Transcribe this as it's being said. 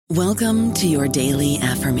Welcome to your daily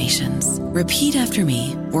affirmations. Repeat after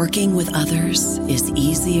me. Working with others is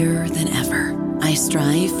easier than ever. I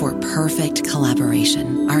strive for perfect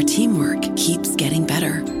collaboration. Our teamwork keeps getting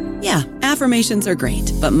better. Yeah, affirmations are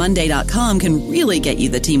great, but Monday.com can really get you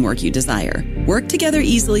the teamwork you desire. Work together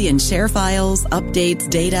easily and share files, updates,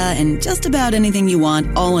 data, and just about anything you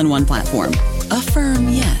want all in one platform. Affirm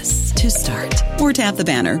yes to start, or tap the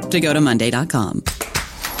banner to go to Monday.com.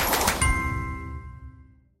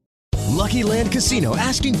 Lucky Land Casino,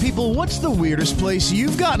 asking people, what's the weirdest place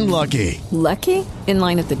you've gotten lucky? Lucky? In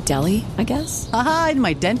line at the deli, I guess? Aha, in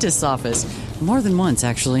my dentist's office. More than once,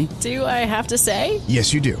 actually. Do I have to say?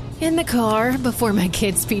 Yes, you do. In the car before my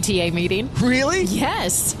kids' PTA meeting. Really?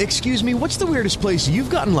 Yes. Excuse me, what's the weirdest place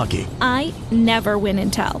you've gotten lucky? I never win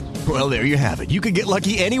and tell. Well, there you have it. You can get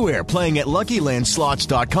lucky anywhere, playing at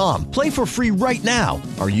LuckyLandSlots.com. Play for free right now.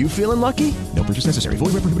 Are you feeling lucky? No purchase necessary.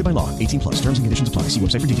 Void where prohibited by law. 18+. Terms and conditions apply. See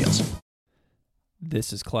website for details.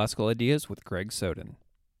 This is Classical Ideas with Greg Soden.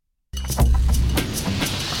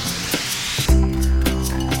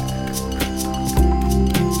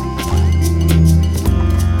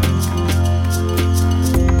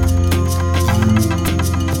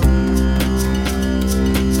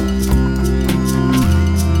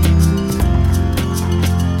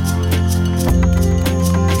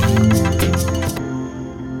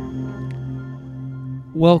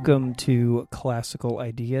 Welcome to Classical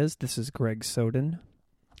Ideas. This is Greg Soden.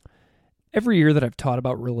 Every year that I've taught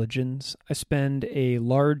about religions, I spend a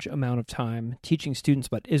large amount of time teaching students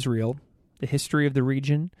about Israel, the history of the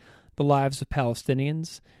region, the lives of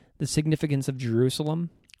Palestinians, the significance of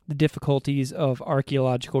Jerusalem, the difficulties of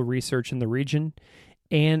archaeological research in the region,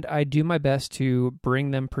 and I do my best to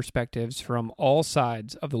bring them perspectives from all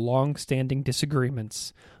sides of the long-standing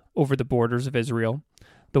disagreements over the borders of Israel,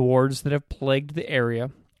 the wars that have plagued the area,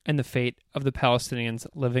 and the fate of the Palestinians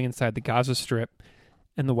living inside the Gaza Strip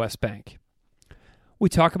and the West Bank. We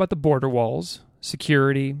talk about the border walls,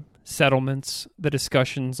 security, settlements, the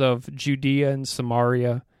discussions of Judea and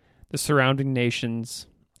Samaria, the surrounding nations,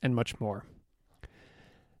 and much more.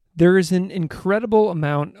 There is an incredible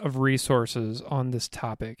amount of resources on this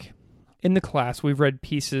topic. In the class, we've read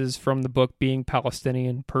pieces from the book Being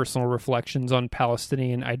Palestinian, Personal Reflections on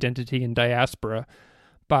Palestinian Identity and Diaspora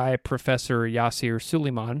by Professor Yasir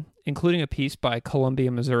Suleiman, including a piece by Columbia,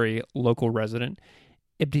 Missouri local resident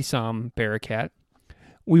Ibtisam Barakat.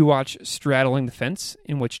 We watch Straddling the Fence,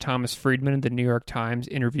 in which Thomas Friedman of the New York Times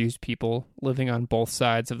interviews people living on both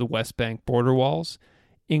sides of the West Bank border walls,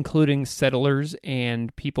 including settlers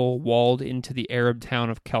and people walled into the Arab town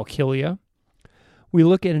of Qalqilia. We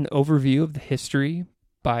look at an overview of the history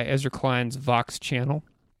by Ezra Klein's Vox channel.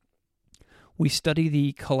 We study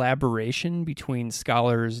the collaboration between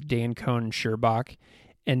scholars Dan Cohen-Sherbach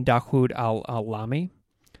and Dawood al-Alami.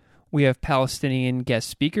 We have Palestinian guest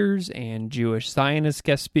speakers and Jewish Zionist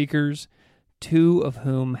guest speakers, two of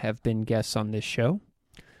whom have been guests on this show.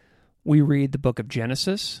 We read the book of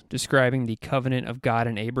Genesis, describing the covenant of God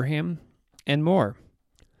and Abraham, and more.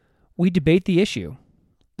 We debate the issue.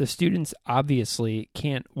 The students obviously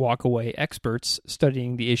can't walk away experts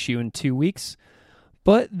studying the issue in 2 weeks,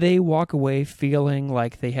 but they walk away feeling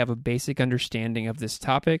like they have a basic understanding of this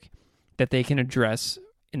topic that they can address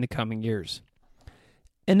in the coming years.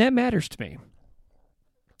 And that matters to me.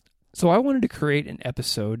 So I wanted to create an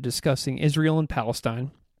episode discussing Israel and Palestine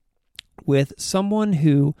with someone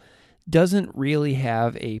who doesn't really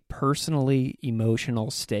have a personally emotional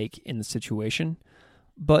stake in the situation,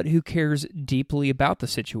 but who cares deeply about the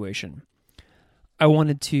situation. I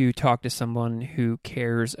wanted to talk to someone who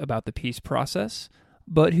cares about the peace process,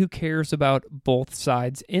 but who cares about both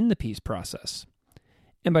sides in the peace process.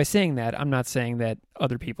 And by saying that, I'm not saying that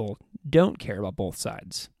other people don't care about both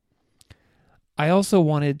sides. I also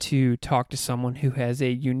wanted to talk to someone who has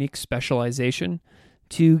a unique specialization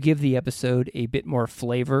to give the episode a bit more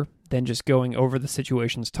flavor than just going over the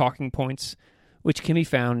situation's talking points, which can be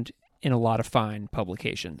found in a lot of fine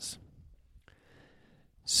publications.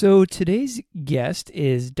 So today's guest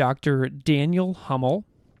is Dr. Daniel Hummel.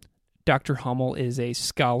 Dr. Hummel is a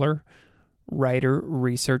scholar, writer,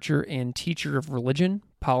 researcher, and teacher of religion,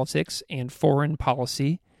 politics, and foreign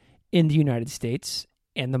policy in the United States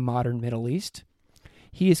and the modern Middle East.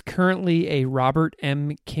 He is currently a Robert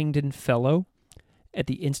M. Kingdon Fellow at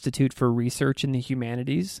the Institute for Research in the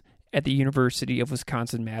Humanities at the University of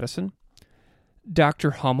Wisconsin-Madison. Dr.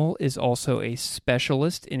 Hummel is also a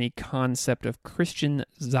specialist in the concept of Christian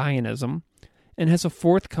Zionism and has a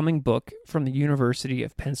forthcoming book from the University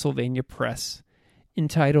of Pennsylvania Press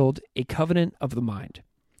entitled A Covenant of the Mind: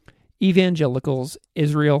 Evangelicals,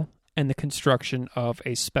 Israel, and the Construction of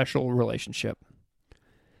a Special Relationship.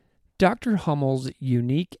 Dr. Hummel's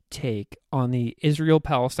unique take on the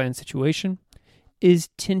Israel-Palestine situation is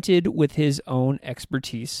tinted with his own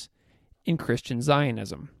expertise in Christian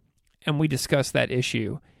Zionism, and we discuss that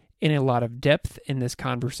issue in a lot of depth in this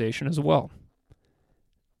conversation as well.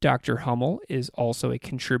 Dr. Hummel is also a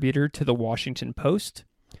contributor to the Washington Post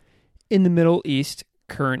in the Middle East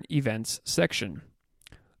Current Events section,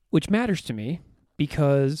 which matters to me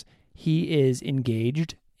because he is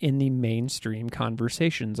engaged in the mainstream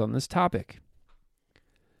conversations on this topic.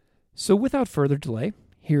 So without further delay,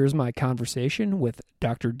 here's my conversation with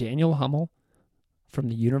Dr. Daniel Hummel from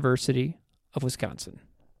the University of Wisconsin.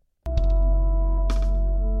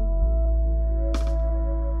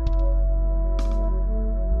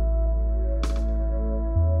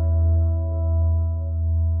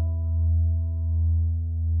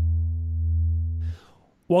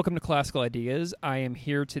 Welcome to Classical Ideas. I am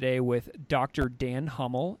here today with Dr. Dan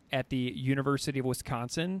Hummel at the University of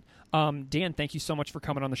Wisconsin. Dan, thank you so much for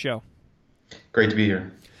coming on the show. Great to be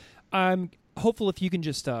here. I'm hopeful if you can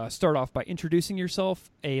just start off by introducing yourself,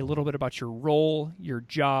 a little bit about your role, your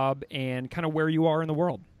job, and kind of where you are in the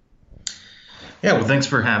world. Yeah, well, thanks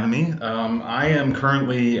for having me. I am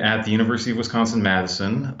currently at the University of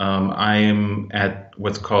Wisconsin-Madison. I am at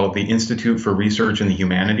what's called the Institute for Research in the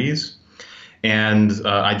Humanities. And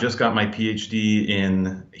I just got my PhD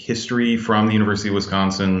in history from the University of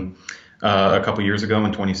Wisconsin a couple years ago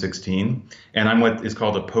in 2016. And I'm what is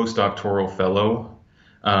called a postdoctoral fellow.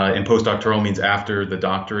 And postdoctoral means after the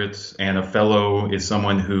doctorate. And a fellow is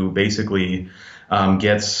someone who basically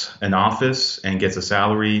gets an office and gets a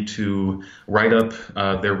salary to write up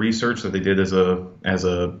their research that they did as a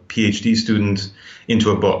PhD student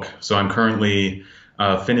into a book. So I'm currently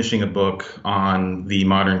finishing a book on the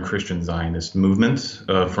modern Christian Zionist movement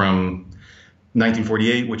from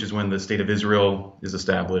 1948, which is when the State of Israel is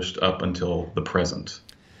established, up until the present.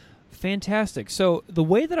 Fantastic. So the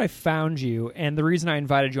way that I found you, and the reason I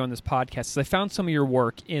invited you on this podcast, is I found some of your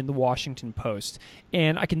work in the Washington Post,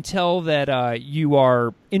 and I can tell that you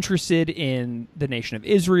are interested in the nation of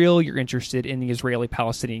Israel, you're interested in the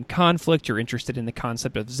Israeli-Palestinian conflict, you're interested in the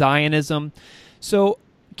concept of Zionism. So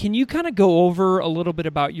can you kind of go over a little bit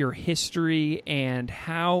about your history and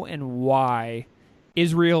how and why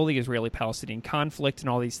Israel, the Israeli-Palestinian conflict, and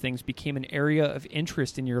all these things became an area of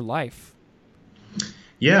interest in your life?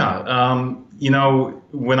 Yeah,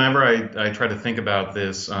 whenever I try to think about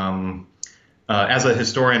this, as a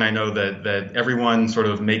historian, I know that everyone sort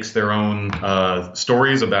of makes their own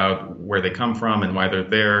stories about where they come from and why they're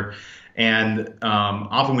there. And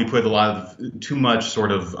often we put a lot of too much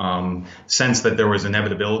sort of sense that there was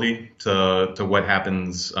inevitability to what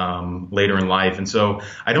happens later in life. And so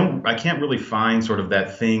I can't really find sort of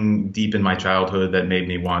that thing deep in my childhood that made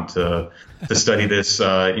me want to study this,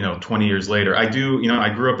 20 years later. I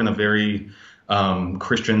grew up in a very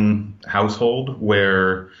Christian household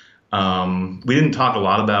where we didn't talk a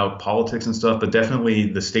lot about politics and stuff, but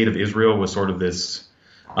definitely the state of Israel was sort of this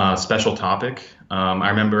special topic. I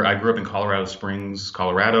remember I grew up in Colorado Springs,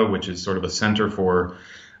 Colorado, which is sort of a center for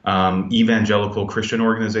evangelical Christian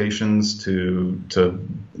organizations to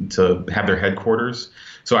have their headquarters.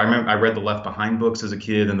 So I remember I read the Left Behind books as a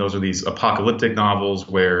kid, and those are these apocalyptic novels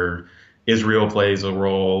where Israel plays a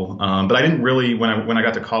role. But I didn't really, when I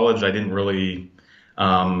got to college, I didn't really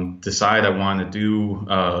decide I wanted to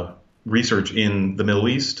do research in the Middle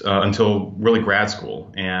East until really grad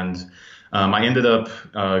school. And I ended up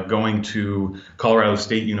going to Colorado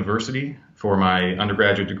State University for my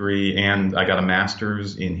undergraduate degree, and I got a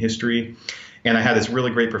master's in history. And I had this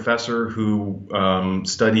really great professor who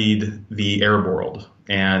studied the Arab world.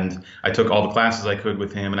 And I took all the classes I could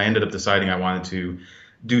with him, and I ended up deciding I wanted to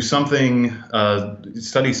do something,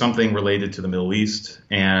 study something related to the Middle East.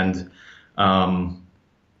 And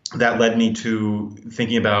that led me to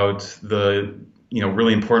thinking about the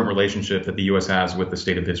really important relationship that the U.S. has with the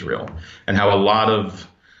State of Israel, and how a lot of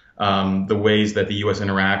the ways that the U.S.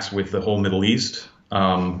 interacts with the whole Middle East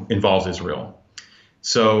involves Israel.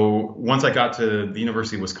 So once I got to the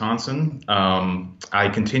University of Wisconsin, I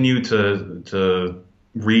continued to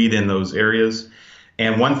read in those areas.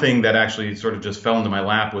 And one thing that actually sort of just fell into my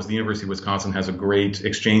lap was the University of Wisconsin has a great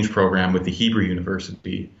exchange program with the Hebrew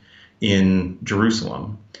University in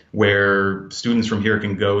Jerusalem, where students from here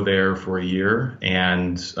can go there for a year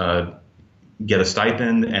and get a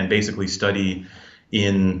stipend and basically study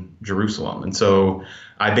in Jerusalem. And so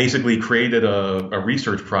I basically created a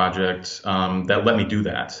research project that let me do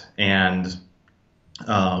that. And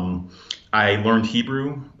I learned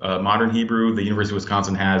Hebrew, modern Hebrew. The University of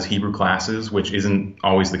Wisconsin has Hebrew classes, which isn't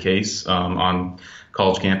always the case on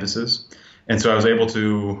college campuses. And so I was able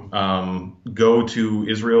to go to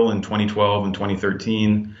Israel in 2012 and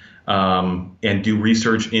 2013 and do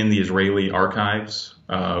research in the Israeli archives,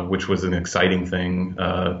 which was an exciting thing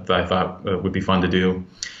that I thought would be fun to do.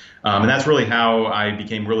 And that's really how I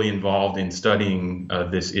became really involved in studying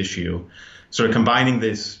this issue, sort of combining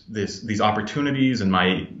these opportunities and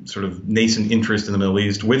my sort of nascent interest in the Middle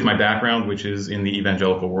East with my background, which is in the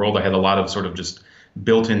evangelical world. I had a lot of sort of just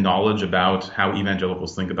built-in knowledge about how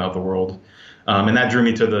evangelicals think about the world. And that drew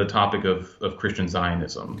me to the topic of Christian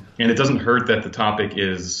Zionism. And it doesn't hurt that the topic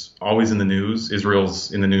is always in the news.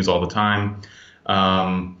 Israel's in the news all the time.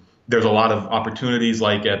 There's a lot of opportunities,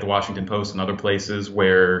 like at the Washington Post and other places,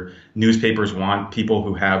 where newspapers want people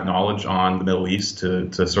who have knowledge on the Middle East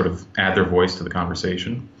to sort of add their voice to the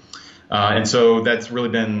conversation. And so that's really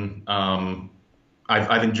been,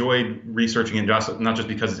 I've enjoyed researching it, not just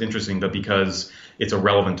because it's interesting, but because it's a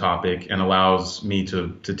relevant topic and allows me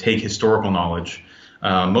to take historical knowledge,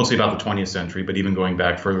 mostly about the 20th century, but even going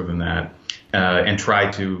back further than that, and try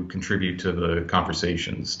to contribute to the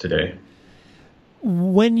conversations today.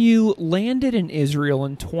 When you landed in Israel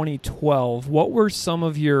in 2012, what were some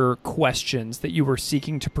of your questions that you were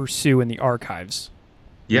seeking to pursue in the archives?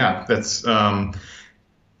 Yeah, that's. I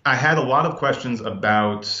had a lot of questions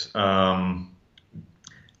about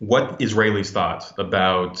what Israelis thought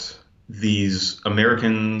about these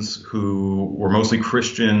Americans who were mostly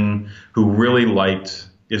Christian, who really liked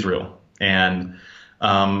Israel. And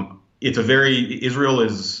Israel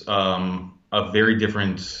is a very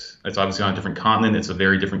different. It's obviously on a different continent. It's a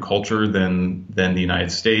very different culture than the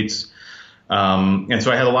United States. And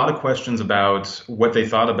so I had a lot of questions about what they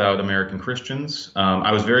thought about American Christians.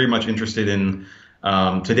 I was very much interested in,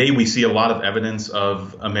 today we see a lot of evidence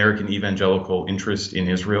of American evangelical interest in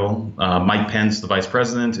Israel. Mike Pence, the vice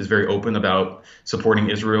president, is very open about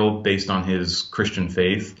supporting Israel based on his Christian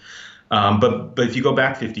faith. But if you go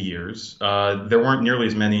back 50 years, there weren't nearly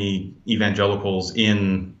as many evangelicals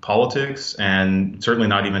in politics, and certainly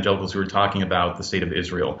not evangelicals who were talking about the state of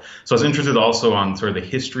Israel. So I was interested also on sort of the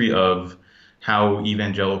history of how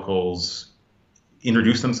evangelicals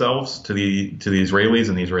introduced themselves to the Israelis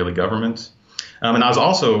and the Israeli government. And I was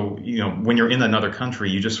also, when you're in another country,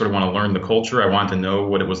 you just sort of want to learn the culture. I wanted to know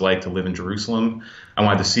what it was like to live in Jerusalem. I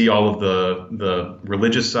wanted to see all of the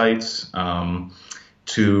religious sites.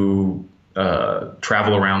 To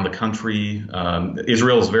travel around the country.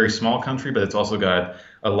 Israel is a very small country, but it's also got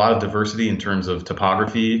a lot of diversity in terms of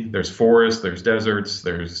topography. There's forests, there's deserts,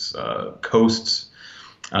 there's coasts,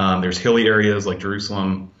 there's hilly areas like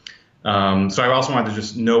Jerusalem. So I also wanted to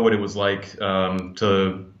just know what it was like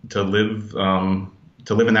to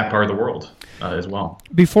live in that part of the world as well.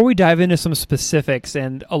 Before we dive into some specifics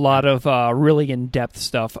and a lot of really in-depth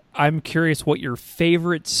stuff, I'm curious what your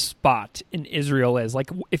favorite spot in Israel is.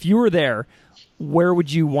 Like, if you were there, where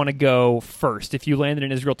would you want to go first? If you landed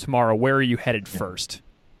in Israel tomorrow, where are you headed first?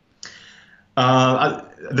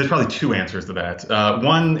 There's probably two answers to that.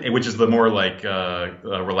 One, which is the more like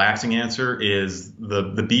relaxing answer, is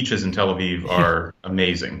the beaches in Tel Aviv are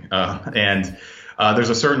amazing. And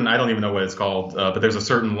there's a certain, I don't even know what it's called, but there's a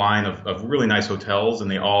certain line of really nice hotels,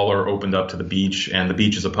 and they all are opened up to the beach, and the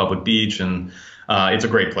beach is a public beach, and it's a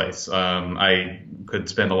great place. I could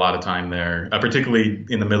spend a lot of time there, particularly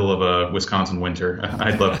in the middle of a Wisconsin winter.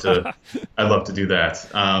 I'd love to do that.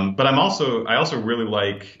 But I also really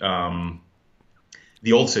like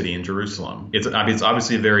the Old City in Jerusalem. It's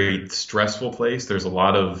obviously a very stressful place. There's a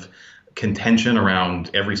lot of contention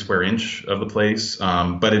around every square inch of the place,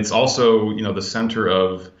 but it's also the center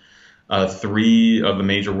of three of the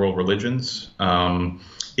major world religions.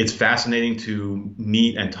 It's fascinating to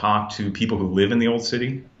meet and talk to people who live in the Old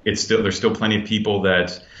City. There's still plenty of people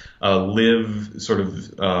that live sort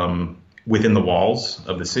of within the walls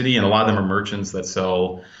of the city, and a lot of them are merchants that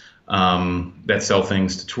sell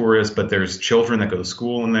things to tourists. But there's children that go to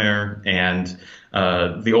school in there, and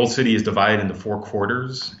the Old City is divided into four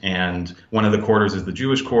quarters, and one of the quarters is the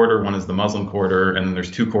Jewish quarter, one is the Muslim quarter, and then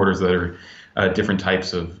there's two quarters that are different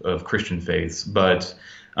types of Christian faiths. But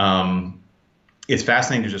it's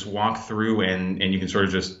fascinating to just walk through, and you can sort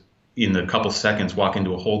of just in a couple seconds walk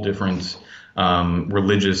into a whole different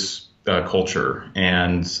religious culture.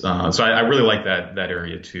 And so I really like that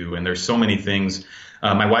area too. And there's so many things.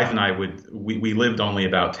 My wife and I we lived only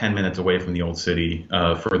about 10 minutes away from the Old City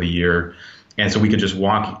for the year. And so we could just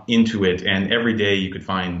walk into it, and every day you could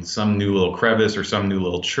find some new little crevice or some new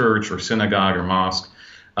little church or synagogue or mosque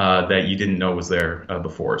that you didn't know was there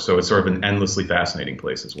before. So it's sort of an endlessly fascinating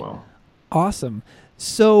place as well. Awesome.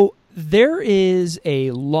 So There is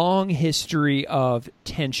a long history of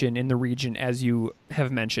tension in the region, as you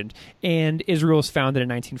have mentioned, and Israel was founded in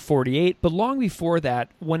 1948. But long before that,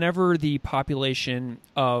 whenever the population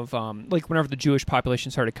of, whenever the Jewish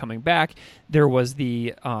population started coming back, there was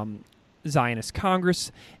the Zionist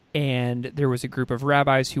Congress, and there was a group of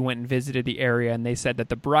rabbis who went and visited the area, and they said that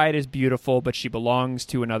the bride is beautiful, but she belongs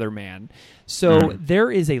to another man. So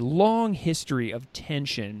there is a long history of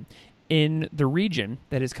tension in the region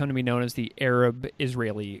that has come to be known as the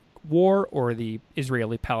Arab-Israeli War or the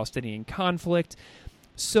Israeli-Palestinian conflict.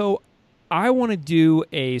 So I want to do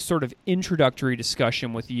a sort of introductory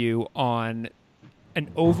discussion with you on an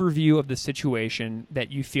overview of the situation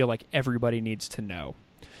that you feel like everybody needs to know.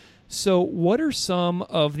 So what are some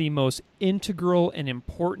of the most integral and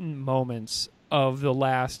important moments of the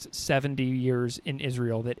last 70 years in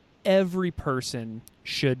Israel that every person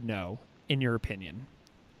should know, in your opinion?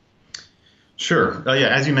 Sure.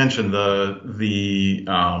 As you mentioned, the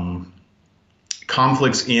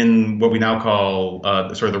conflicts in what we now call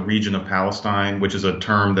sort of the region of Palestine, which is a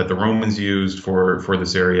term that the Romans used for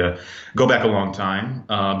this area, go back a long time.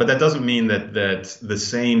 But that doesn't mean that the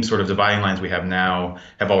same sort of dividing lines we have now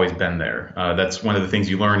have always been there. That's one of the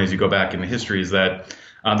things you learn as you go back in the history, is that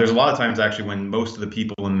there's a lot of times actually when most of the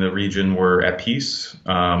people in the region were at peace,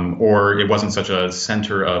 or it wasn't such a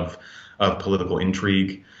center of political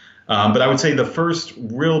intrigue. But I would say the first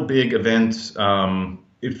real big event,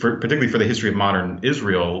 particularly for the history of modern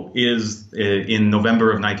Israel, is in November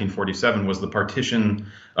of 1947, was the partition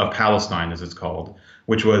of Palestine, as it's called,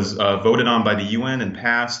 which was voted on by the UN and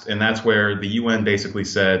passed. And that's where the UN basically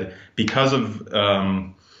said, because of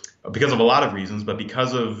a lot of reasons, but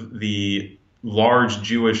because of the large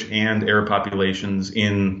Jewish and Arab populations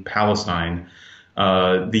in Palestine,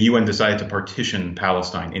 the UN decided to partition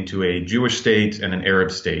Palestine into a Jewish state and an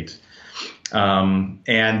Arab state.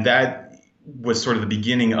 And that was sort of the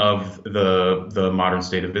beginning of the modern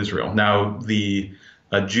state of Israel. Now, the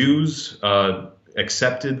Jews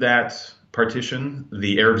accepted that partition.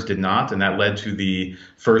 The Arabs did not, and that led to the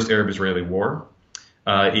first Arab-Israeli War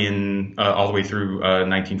all the way through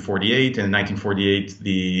 1948. And in 1948,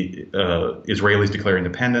 the Israelis declare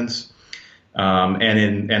independence.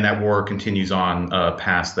 And that war continues on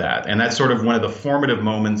past that. And that's sort of one of the formative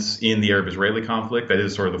moments in the Arab-Israeli conflict. That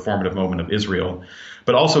is sort of the formative moment of Israel.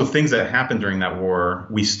 But also things that happened during that war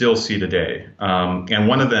we still see today. And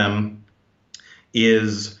one of them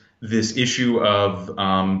is this issue of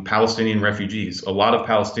Palestinian refugees. A lot of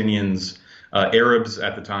Palestinians, Arabs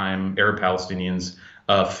at the time, Arab Palestinians,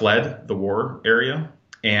 fled the war area,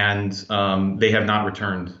 and they have not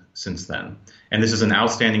returned since then. And this is an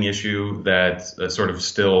outstanding issue that sort of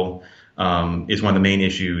still is one of the main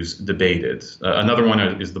issues debated. Another one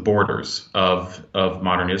is the borders of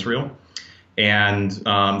modern Israel. And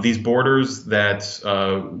these borders that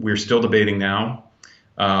we're still debating now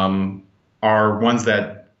are ones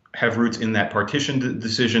that have roots in that partition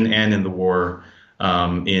decision and in the war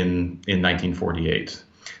in 1948.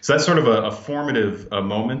 So that's sort of a formative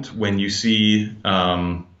moment when you see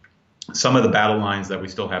some of the battle lines that we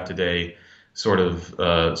still have today sort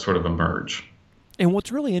of emerge. And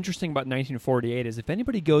what's really interesting about 1948 is if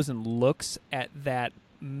anybody goes and looks at that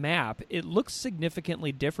map, it looks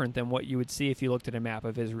significantly different than what you would see if you looked at a map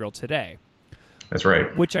of Israel today. That's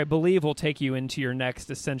right. Which I believe will take you into your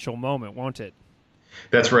next essential moment, won't it?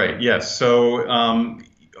 That's right, yes. So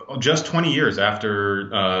just 20 years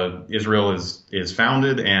after Israel is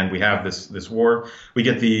founded and we have this war, we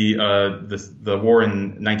get the war in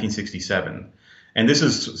 1967. And this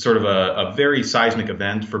is sort of a very seismic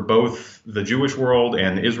event for both the Jewish world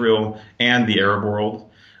and Israel and the Arab world.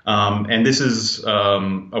 And this is a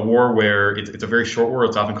war where it's a very short war.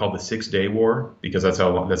 It's often called the 6-Day War because that's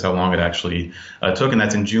how long it actually took, and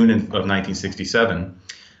that's in June of 1967.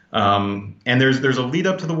 And there's a lead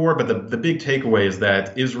up to the war, but the big takeaway is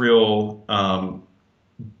that Israel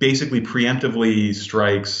basically preemptively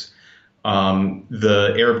strikes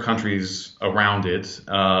the Arab countries around it,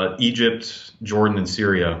 Egypt, Jordan, and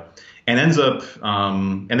Syria, and ends up,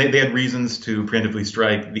 and they had reasons to preemptively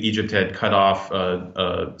strike. Egypt had cut off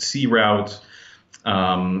a sea route,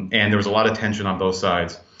 and there was a lot of tension on both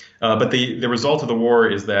sides. But the result of the war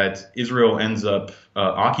is that Israel ends up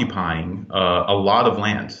occupying a lot of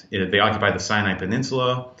land. They occupy the Sinai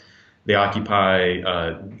Peninsula. They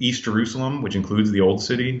occupy East Jerusalem, which includes the Old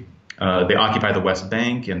City. They occupy the West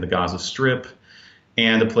Bank and the Gaza Strip,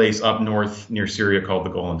 and a place up north near Syria called the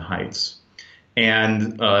Golan Heights.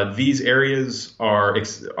 And these areas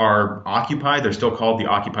are occupied. They're still called the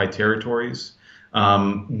occupied territories.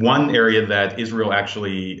 One area that Israel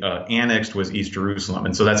actually annexed was East Jerusalem.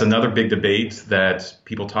 And so that's another big debate that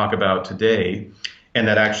people talk about today, and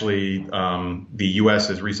that actually the U.S.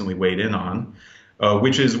 has recently weighed in on,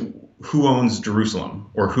 which is who owns Jerusalem,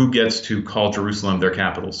 or who gets to call Jerusalem their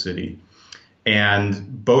capital city.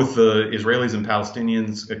 And both the Israelis and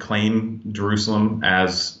Palestinians claim Jerusalem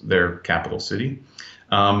as their capital city.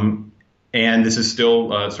 And this is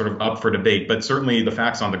still sort of up for debate, but certainly the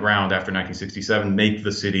facts on the ground after 1967 make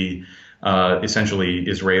the city essentially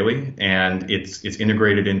Israeli, and it's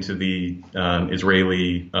integrated into the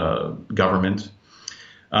Israeli government.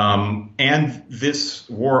 And this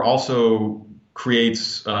war also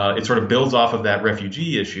creates, it sort of builds off of that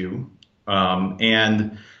refugee issue.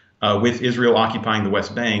 And with Israel occupying the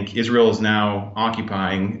West Bank, Israel is now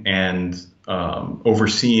occupying and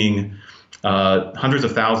overseeing hundreds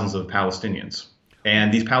of thousands of Palestinians.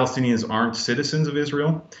 And these Palestinians aren't citizens of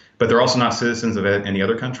Israel, but they're also not citizens of any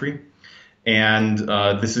other country. And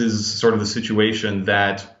this is sort of the situation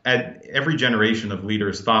that at every generation of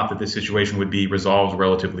leaders thought that this situation would be resolved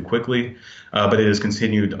relatively quickly, but it has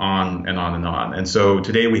continued on and on and on. And so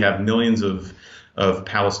today we have millions of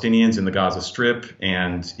Palestinians in the Gaza Strip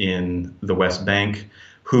and in the West Bank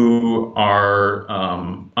who are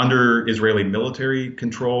under Israeli military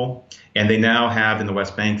control, and they now have in the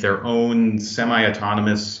West Bank their own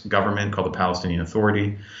semi-autonomous government called the Palestinian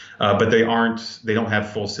Authority, but they don't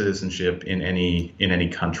have full citizenship in any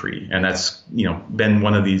country, and that's been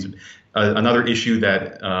one of these another issue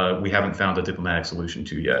that we haven't found a diplomatic solution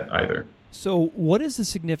to yet either. So what is the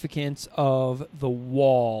significance of the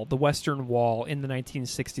wall, the Western Wall, in the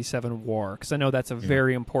 1967 war? Because I know that's a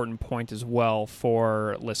very important point as well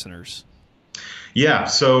for listeners. Yeah,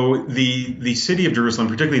 so the city of Jerusalem,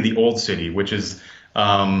 particularly the Old City, which is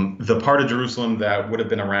the part of Jerusalem that would have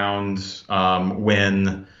been around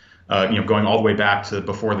when, going all the way back to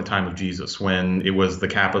before the time of Jesus, when it was the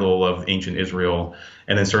capital of ancient Israel,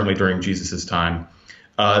 and then certainly during Jesus's time.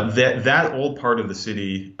 That old part of the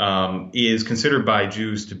city is considered by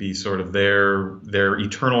Jews to be sort of their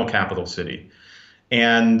eternal capital city.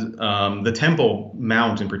 And the Temple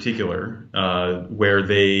Mount in particular, where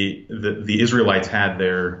the Israelites had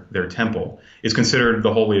their temple, is considered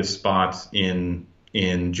the holiest spot in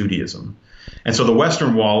Judaism. And so the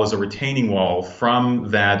Western Wall is a retaining wall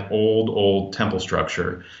from that old temple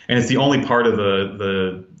structure. And it's the only part of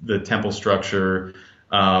the temple structure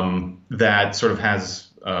that sort of has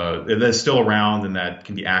that's still around and that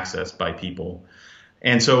can be accessed by people.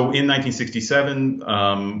 And so in 1967,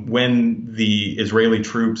 when the Israeli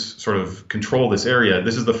troops sort of control this area,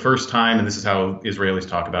 this is the first time, and this is how Israelis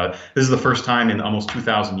talk about it, this is the first time in almost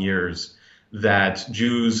 2,000 years that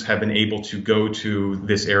Jews have been able to go to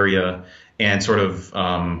this area and sort of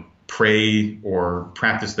pray or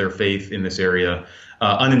practice their faith in this area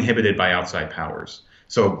uninhibited by outside powers.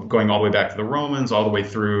 So going all the way back to the Romans, all the way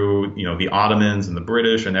through, the Ottomans and the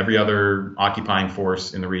British and every other occupying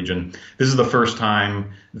force in the region, this is the first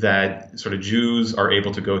time that sort of Jews are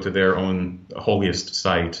able to go to their own holiest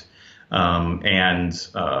site and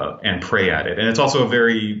pray at it. And it's also a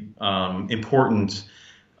very important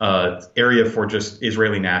area for just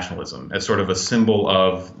Israeli nationalism as sort of a symbol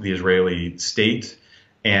of the Israeli state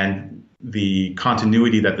and the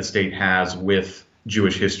continuity that the state has with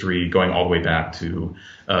Jewish history going all the way back to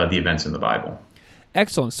the events in the Bible.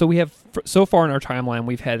 Excellent. So we have, so far in our timeline,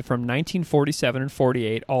 we've had from 1947 and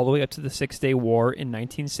 48 all the way up to the Six-Day War in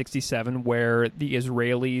 1967, where the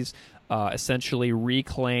Israelis essentially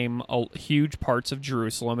reclaim huge parts of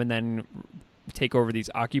Jerusalem and then take over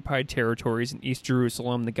these occupied territories in East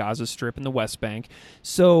Jerusalem, the Gaza Strip, and the West Bank.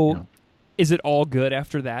 So is it all good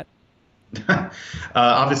after that?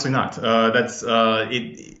 Obviously not.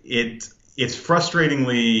 It's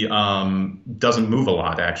frustratingly doesn't move a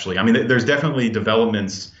lot, actually. I mean, there's definitely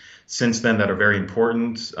developments since then that are very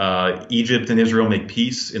important. Egypt and Israel make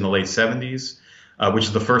peace in the late 70s, which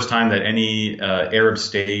is the first time that any Arab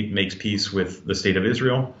state makes peace with the state of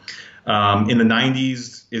Israel. In the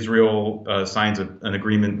 90s, Israel signs an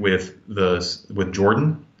agreement with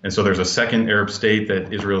Jordan, and so there's a second Arab state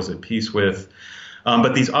that Israel is at peace with.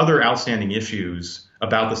 But these other outstanding issues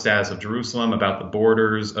about the status of Jerusalem, about the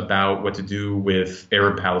borders, about what to do with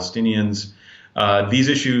Arab Palestinians, these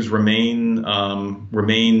issues remain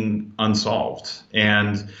unsolved.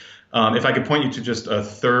 And if I could point you to just a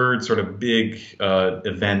third sort of big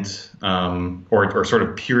event or sort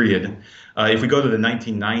of period, if we go to the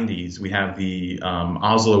 1990s, we have the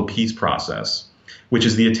Oslo peace process, which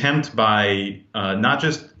is the attempt by not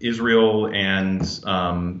just Israel and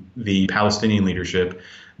the Palestinian leadership,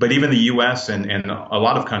 But even the U.S. and a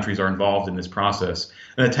lot of countries are involved in this process,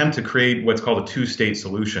 an attempt to create what's called a two-state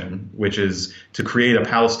solution, which is to create a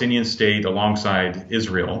Palestinian state alongside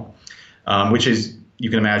Israel, which is, you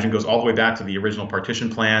can imagine, goes all the way back to the original partition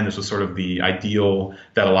plan. This was sort of the ideal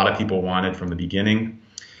that a lot of people wanted from the beginning.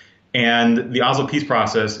 And the Oslo peace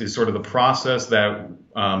process is sort of the process that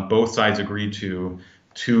both sides agreed to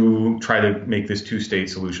try to make this two-state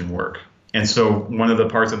solution work. And so one of the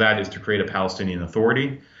parts of that is to create a Palestinian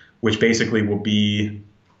Authority, which basically will be,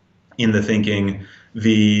 in the thinking,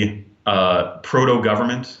 the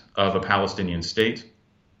proto-government of a Palestinian state.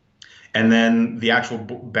 And then the actual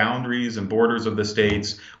boundaries and borders of the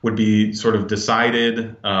states would be sort of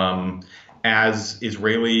decided as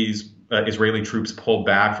Israeli troops pulled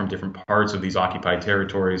back from different parts of these occupied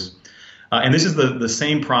territories. And this is the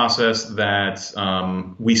same process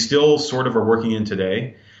that we still sort of are working in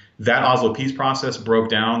today. That Oslo peace process broke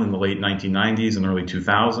down in the late 1990s and early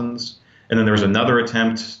 2000s. And then there was another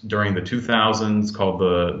attempt during the 2000s called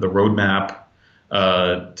the Roadmap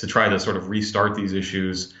to try to sort of restart these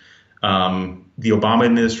issues. The Obama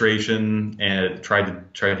administration tried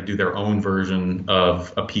to do their own version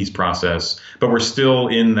of a peace process, but we're still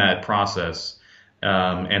in that process,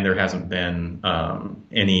 and there hasn't been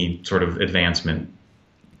any sort of advancement.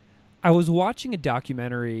 I was watching a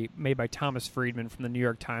documentary made by Thomas Friedman from the New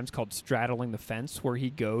York Times called Straddling the Fence, where he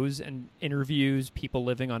goes and interviews people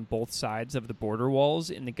living on both sides of the border walls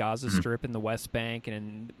in the Gaza Strip, in the West Bank, and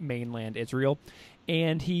in mainland Israel.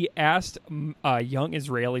 And he asked young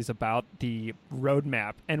Israelis about the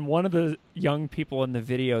roadmap. And one of the young people in the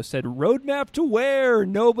video said, "Roadmap to where?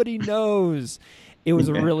 Nobody knows." It was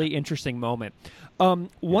a really interesting moment.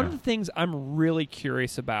 One of the things I'm really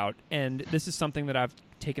curious about, and this is something that I've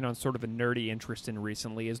taken on sort of a nerdy interest in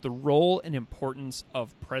recently, is the role and importance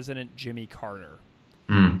of President Jimmy Carter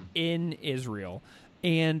in Israel.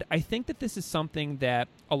 And I think that this is something that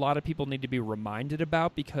a lot of people need to be reminded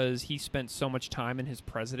about, because he spent so much time in his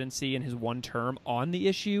presidency and his one term on the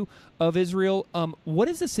issue of Israel. What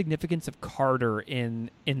is the significance of Carter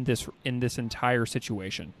in this entire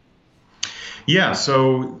situation? Yeah,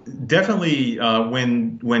 so definitely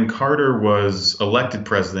when Carter was elected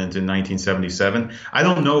president in 1977, I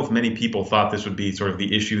don't know if many people thought this would be sort of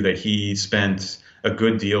the issue that he spent a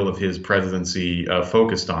good deal of his presidency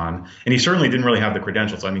focused on. And he certainly didn't really have the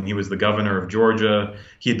credentials. I mean, he was the governor of Georgia.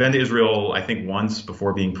 He had been to Israel, I think, once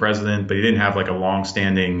before being president, but he didn't have like a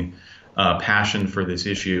long-standing passion for this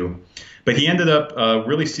issue. But he ended up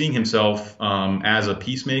really seeing himself as a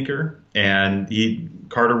peacemaker, and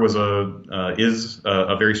Carter is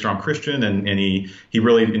a very strong Christian, and he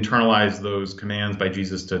really internalized those commands by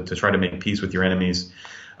Jesus to try to make peace with your enemies.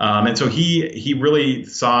 And so he really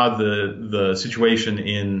saw the situation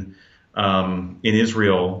in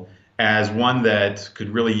Israel as one that could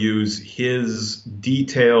really use his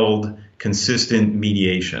detailed, consistent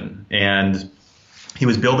mediation. And he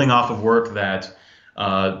was building off of work that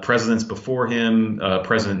presidents before him,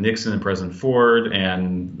 President Nixon and President Ford,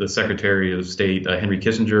 and the Secretary of State, Henry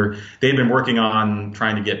Kissinger, they'd been working on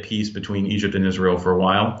trying to get peace between Egypt and Israel for a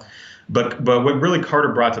while. But what really Carter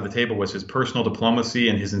brought to the table was his personal diplomacy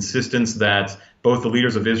and his insistence that both the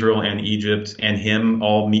leaders of Israel and Egypt and him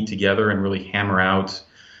all meet together and really hammer out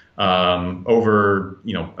over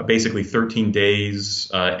basically 13 days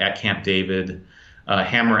at Camp David,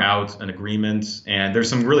 hammer out an agreement. And there's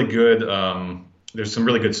some really good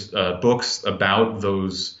books about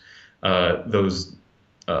those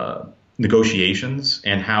negotiations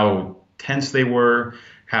and how tense they were,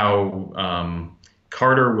 how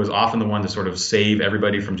Carter was often the one to sort of save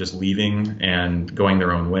everybody from just leaving and going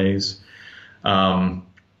their own ways. And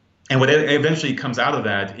what eventually comes out of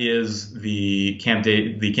that is the Camp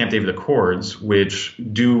David Accords, which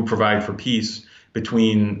do provide for peace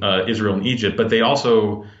between Israel and Egypt, but they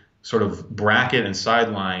also sort of bracket and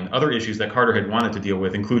sideline other issues that Carter had wanted to deal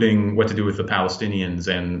with, including what to do with the Palestinians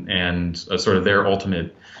and sort of their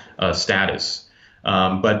ultimate status.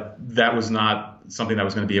 But that was not something that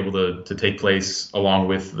was going to be able to take place along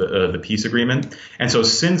with the peace agreement. And so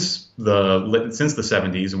since the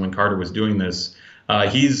 70s and when Carter was doing this,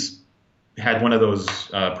 he's had one of those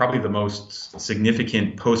probably the most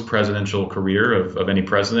significant post-presidential career of any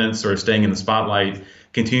president, sort of staying in the spotlight,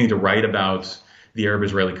 continuing to write about the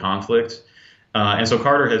Arab-Israeli conflict. And so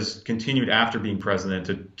Carter has continued after being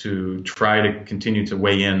president to try to continue to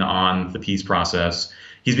weigh in on the peace process.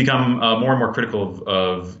 He's become more and more critical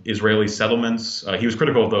of Israeli settlements. He was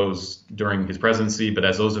critical of those during his presidency, but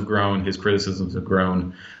as those have grown, his criticisms have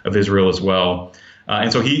grown of Israel as well.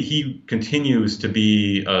 And so he continues to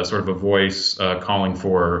be sort of a voice calling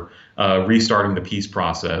for restarting the peace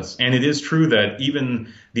process. And it is true that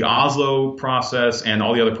even the Oslo process and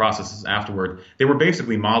all the other processes afterward, they were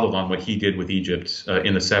basically modeled on what he did with Egypt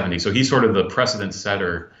in the 70s. So he's sort of the precedent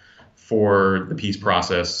setter for the peace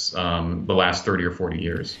process the last 30 or 40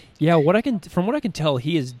 years. Yeah, from what I can tell,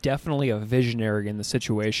 he is definitely a visionary in the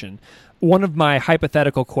situation. One of my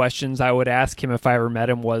hypothetical questions I would ask him if I ever met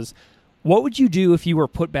him was, what would you do if you were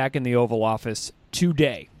put back in the Oval Office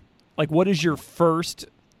today? Like, what is your first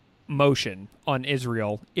motion on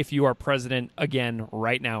Israel if you are president again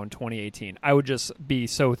right now in 2018? I would just be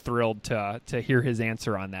so thrilled to hear his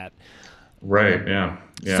answer on that. Right, yeah.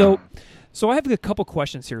 So I have a couple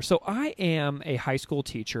questions here. So I am a high school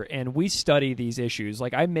teacher, and we study these issues.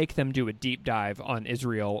 Like, I make them do a deep dive on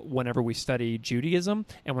Israel whenever we study Judaism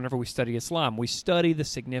and whenever we study Islam. We study the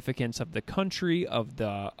significance of the country,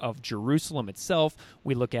 of Jerusalem itself.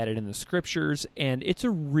 We look at it in the scriptures, and it's a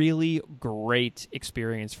really great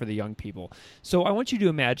experience for the young people. So I want you to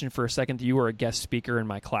imagine for a second that you were a guest speaker in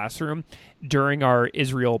my classroom during our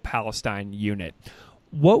Israel-Palestine unit.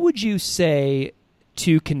 What would you say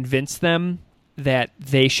to convince them that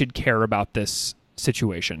they should care about this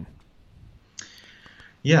situation?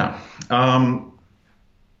 Yeah. I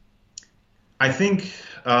think,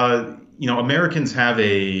 Americans have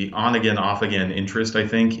a on-again, off-again interest, I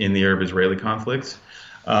think, in the Arab-Israeli conflict.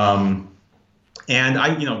 And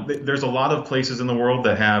there's a lot of places in the world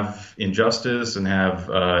that have injustice and have,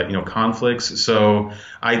 conflicts. So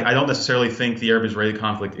I don't necessarily think the Arab-Israeli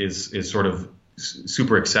conflict is sort of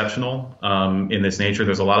super exceptional in this nature.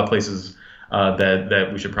 There's a lot of places that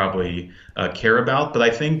we should probably care about. But I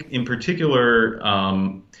think in particular,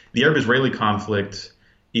 the Arab-Israeli conflict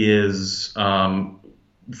is, for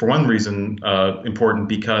one reason, important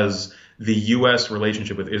because the U.S.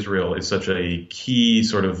 relationship with Israel is such a key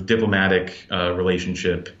sort of diplomatic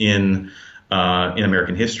relationship in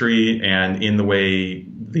American history and in the way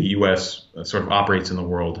the U.S. sort of operates in the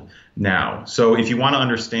world now. So if you want to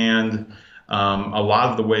understand a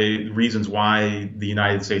lot of the reasons why the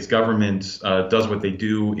United States government does what they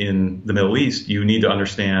do in the Middle East, you need to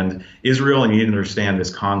understand Israel and you need to understand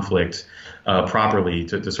this conflict properly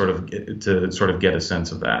to sort of get a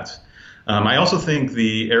sense of that. I also think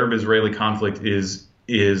the Arab-Israeli conflict is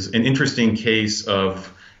an interesting case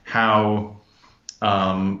of how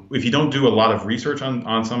if you don't do a lot of research on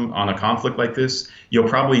a conflict like this, you'll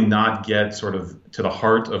probably not get sort of to the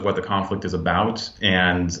heart of what the conflict is about,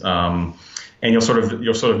 and you'll sort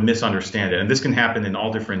of misunderstand it. And this can happen in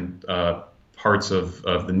all different parts of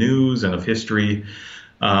the news and of history.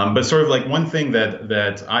 But sort of like one thing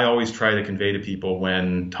that I always try to convey to people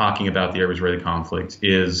when talking about the Arab-Israeli conflict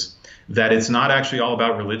is that it's not actually all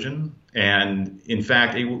about religion. And in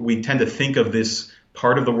fact, we tend to think of this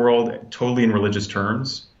part of the world totally in religious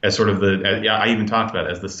terms as sort of I even talked about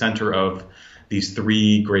it as the center of these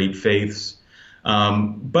three great faiths.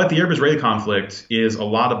 But the Arab-Israeli conflict is a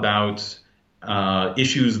lot about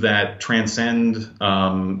issues that transcend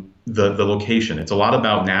the location. It's a lot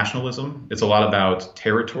about nationalism. It's a lot about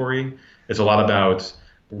territory. It's a lot about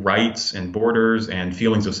rights and borders and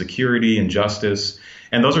feelings of security and justice.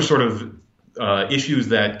 And those are sort of issues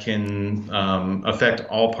that can affect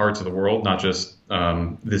all parts of the world, not just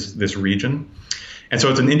this region. And so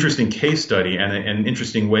it's an interesting case study and an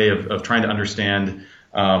interesting way of trying to understand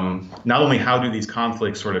not only how do these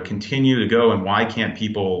conflicts sort of continue to go and why can't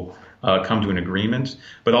people come to an agreement,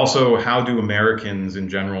 but also how do Americans in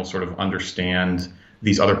general sort of understand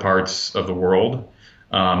these other parts of the world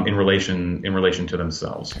in relation to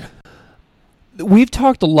themselves. We've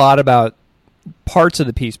talked a lot about parts of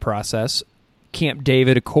the peace process, Camp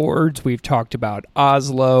David Accords. We've talked about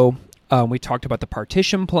Oslo. We talked about the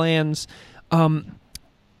partition plans.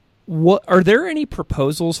 What are there any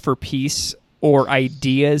proposals for peace or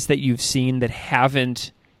ideas that you've seen that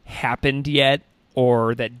haven't happened yet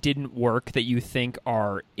or that didn't work that you think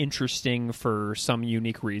are interesting for some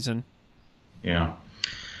unique reason? Yeah.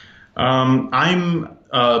 I'm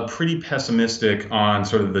pretty pessimistic on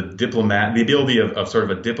sort of the ability of sort of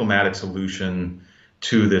a diplomatic solution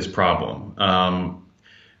to this problem,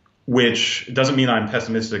 which doesn't mean I'm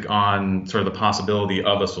pessimistic on sort of the possibility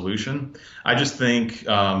of a solution. I just think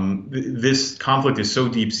this conflict is so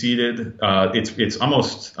deep-seated. It's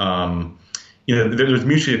almost there's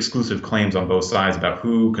mutually exclusive claims on both sides about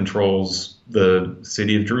who controls the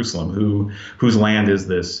city of Jerusalem, whose land is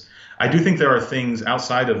this. I do think there are things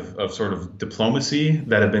outside of sort of diplomacy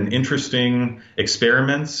that have been interesting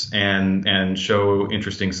experiments and show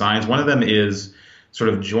interesting signs. One of them is sort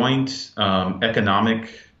of joint economic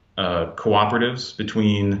cooperatives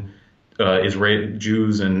between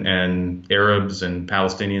Jews and Arabs and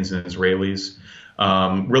Palestinians and Israelis,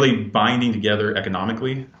 really binding together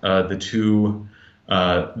economically the two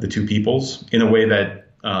peoples in a way that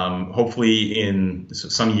hopefully in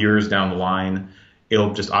some years down the line,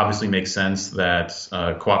 it'll just obviously make sense that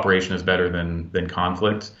cooperation is better than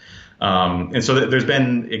conflict. And so there's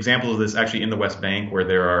been examples of this actually in the West Bank, where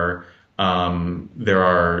there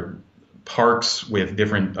are parks with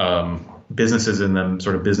different businesses in them,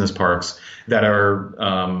 sort of business parks that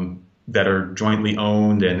are jointly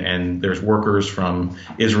owned, and there's workers from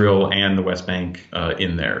Israel and the West Bank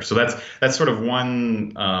in there. So that's sort of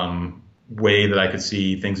one way that I could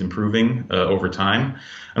see things improving over time.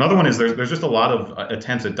 Another one is there's just a lot of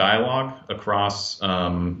attempts at dialogue across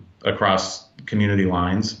community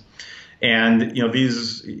lines. And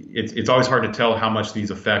it's always hard to tell how much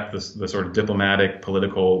these affect the sort of diplomatic,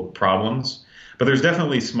 political problems. But there's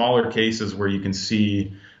definitely smaller cases where you can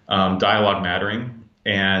see dialogue mattering,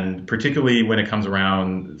 and particularly when it comes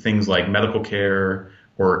around things like medical care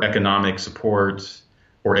or economic support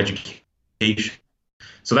or education.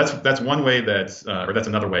 So that's one way that's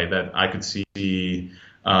another way that I could see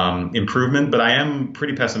improvement. But I am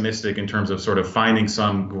pretty pessimistic in terms of sort of finding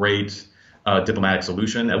some great diplomatic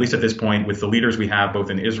solution, at least at this point, with the leaders we have both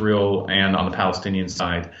in Israel and on the Palestinian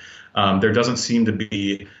side. There doesn't seem to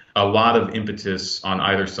be a lot of impetus on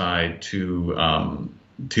either side to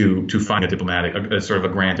find a sort of a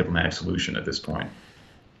grand diplomatic solution at this point.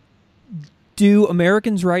 Do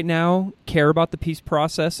Americans right now care about the peace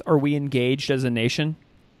process? Are we engaged as a nation?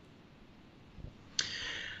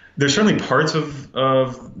 There's certainly parts of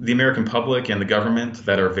the American public and the government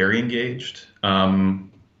that are very engaged.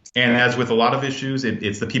 And as with a lot of issues,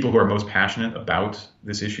 it's the people who are most passionate about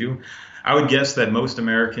this issue. I would guess that most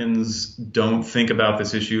Americans don't think about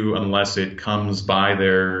this issue unless it comes by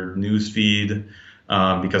their news feed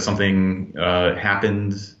because something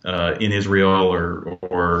happened in Israel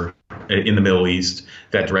or in the Middle East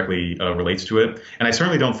that directly relates to it. And I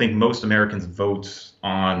certainly don't think most Americans vote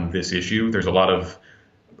on this issue. There's a lot of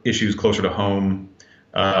issues closer to home,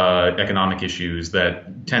 economic issues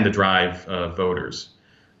that tend to drive voters.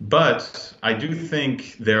 But I do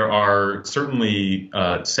think there are certainly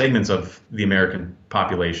segments of the American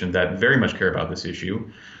population that very much care about this issue.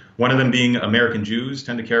 One of them being American Jews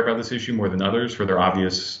tend to care about this issue more than others for their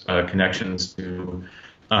obvious connections to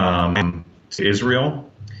Israel.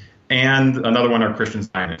 And another one are Christian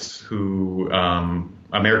Zionists,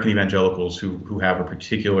 American evangelicals who have a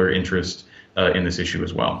particular interest in this issue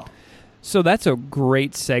as well. So that's a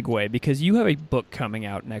great segue, because you have a book coming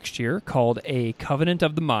out next year called A Covenant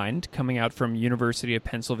of the Mind, coming out from University of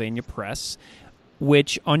Pennsylvania Press,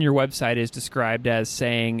 which on your website is described as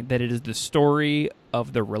saying that it is the story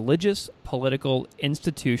of the religious, political,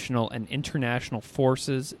 institutional, and international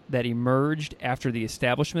forces that emerged after the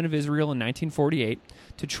establishment of Israel in 1948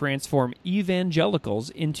 to transform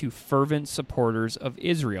evangelicals into fervent supporters of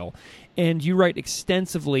Israel. And you write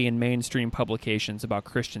extensively in mainstream publications about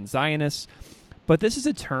Christian Zionists, but this is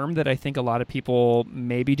a term that I think a lot of people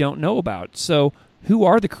maybe don't know about. So who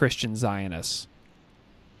are the Christian Zionists?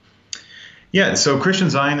 Yeah, so Christian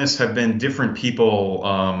Zionists have been different people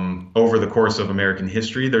over the course of American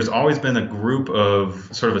history. There's always been a group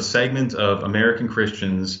of sort of a segment of American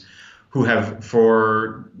Christians who have,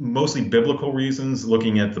 for mostly biblical reasons,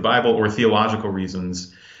 looking at the Bible, or theological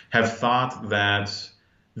reasons, have thought that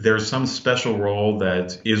there's some special role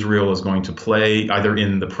that Israel is going to play either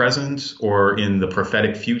in the present or in the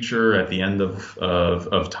prophetic future at the end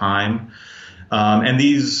of time. And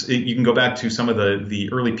these, you can go back to some of the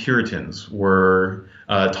early Puritans were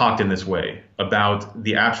talked in this way about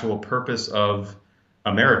the actual purpose of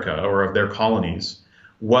America or of their colonies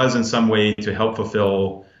was in some way to help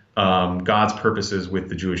fulfill God's purposes with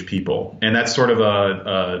the Jewish people. And that's sort of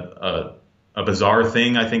a bizarre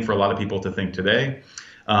thing, I think, for a lot of people to think today,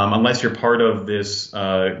 unless you're part of this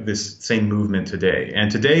same movement today. And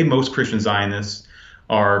today, most Christian Zionists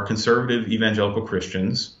are conservative evangelical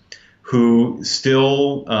Christians who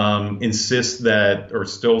still insist that, or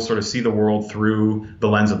still sort of see the world through the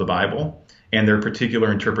lens of the Bible and their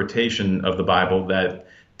particular interpretation of the Bible that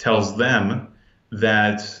tells them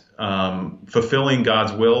that fulfilling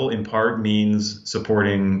God's will in part means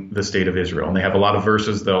supporting the state of Israel. And they have a lot of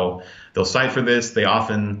verses they'll cite for this. They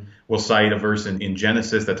often will cite a verse in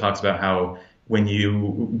Genesis that talks about how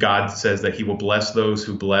God says that he will bless those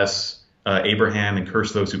who bless Abraham and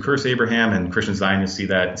curse those who curse Abraham, and Christian Zionists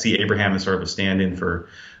see Abraham as sort of a stand-in for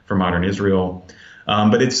modern Israel.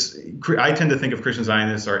 But I tend to think of Christian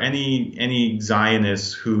Zionists or any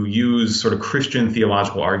Zionists who use sort of Christian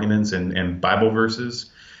theological arguments and Bible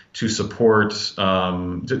verses to support,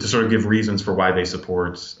 to sort of give reasons for why they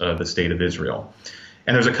support the state of Israel.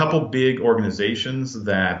 And there's a couple big organizations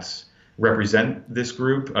that represent this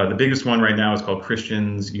group. The biggest one right now is called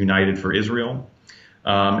Christians United for Israel.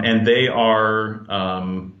 And they are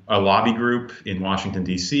a lobby group in Washington,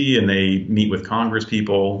 D.C., and they meet with Congress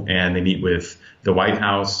people and they meet with the White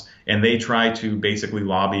House, and they try to basically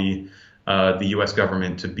lobby the U.S.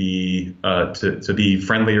 government to be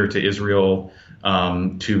friendlier to Israel,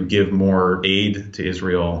 to give more aid to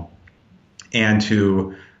Israel, and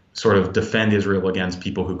to sort of defend Israel against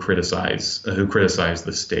people who criticize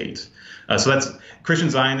the state. So that's Christian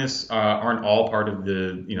Zionists aren't all part of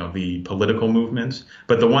the political movement,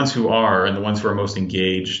 but the ones who are, and the ones who are most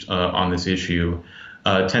engaged on this issue,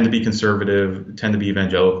 tend to be conservative, tend to be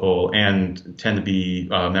evangelical, and tend to be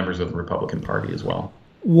members of the Republican Party as well.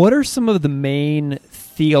 What are some of the main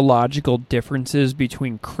theological differences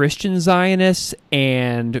between Christian Zionists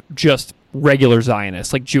and just regular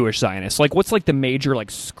Zionists, like Jewish Zionists? Like, what's like the major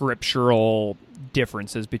like scriptural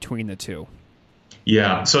differences between the two?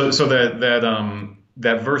 Yeah, so that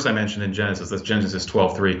verse I mentioned in Genesis, that's Genesis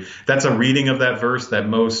 12:3. That's a reading of that verse that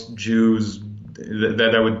most Jews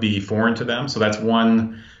that would be foreign to them. So that's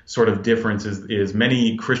one sort of difference. Is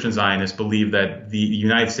many Christian Zionists believe that the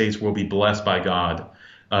United States will be blessed by God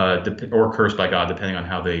or cursed by God, depending on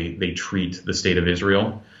how they treat the state of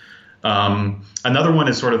Israel. Another one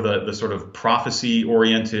is sort of the sort of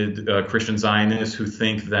prophecy-oriented Christian Zionists who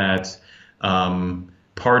think that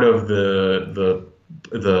part of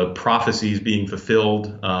the prophecies being fulfilled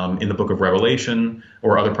in the book of Revelation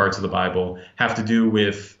or other parts of the Bible have to do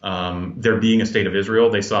with there being a state of Israel.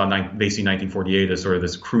 They see 1948 as sort of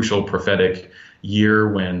this crucial prophetic year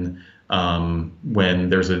when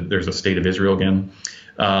there's a state of Israel again.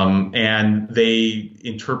 And they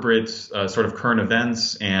interpret sort of current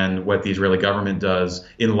events and what the Israeli government does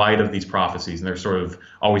in light of these prophecies. And they're sort of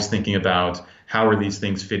always thinking about how are these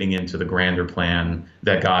things fitting into the grander plan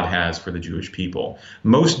that God has for the Jewish people.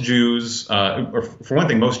 Most Jews, or for one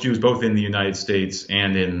thing, most Jews both in the United States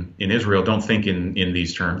and in Israel don't think in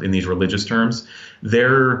these terms, in these religious terms.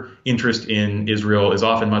 Their interest in Israel is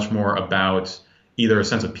often much more about either a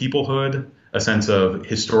sense of peoplehood, a sense of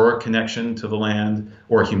historic connection to the land,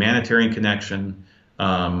 or a humanitarian connection,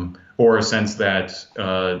 or a sense that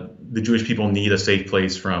the Jewish people need a safe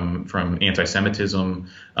place from anti-Semitism,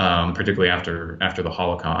 particularly after the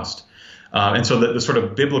Holocaust. And so the sort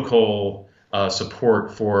of biblical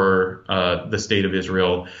support for the state of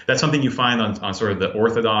Israel, that's something you find on sort of the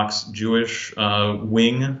Orthodox Jewish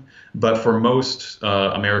wing. But for most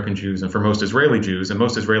American Jews and for most Israeli Jews, and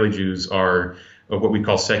most Israeli Jews are what we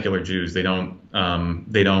call secular Jews. They don't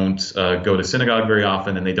go to synagogue very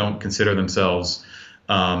often, and they don't consider themselves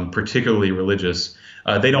particularly religious.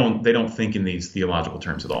 They don't think in these theological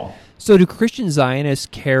terms at all. So do Christian Zionists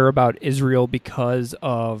care about Israel because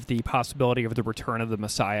of the possibility of the return of the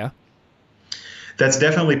Messiah? That's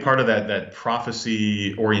definitely part of that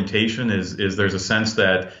prophecy orientation. Is there's a sense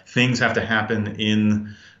that things have to happen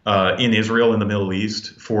in Israel, in the Middle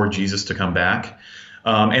East, for Jesus to come back.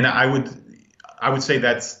 And I would say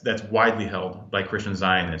that's widely held by Christian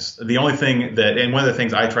Zionists. The only thing and one of the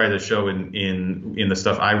things I try to show in the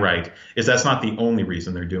stuff I write is that's not the only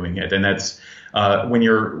reason they're doing it. And that's when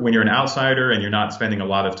you're an outsider and you're not spending a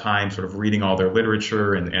lot of time sort of reading all their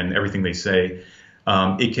literature and everything they say,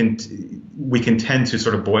 we can tend to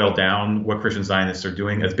sort of boil down what Christian Zionists are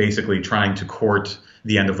doing as basically trying to court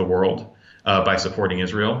the end of the world by supporting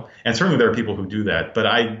Israel. And certainly there are people who do that. But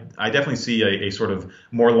I definitely see a sort of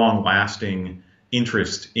more long-lasting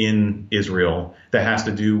interest in Israel that has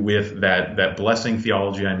to do with that blessing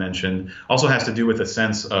theology I mentioned, also has to do with a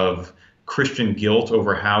sense of Christian guilt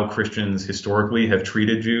over how Christians historically have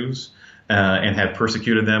treated Jews and have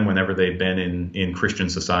persecuted them whenever they've been in Christian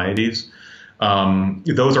societies.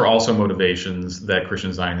 Those are also motivations that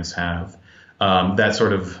Christian Zionists have that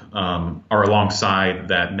sort of are alongside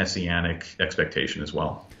that messianic expectation as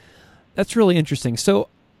well. That's really interesting. So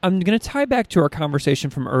I'm going to tie back to our conversation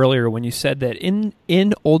from earlier when you said that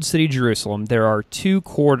in Old City Jerusalem, there are two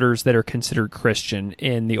quarters that are considered Christian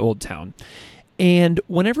in the Old Town. And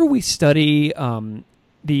whenever we study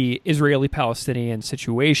the Israeli-Palestinian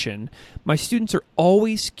situation, my students are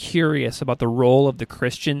always curious about the role of the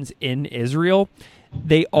Christians in Israel.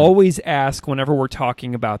 They always ask, whenever we're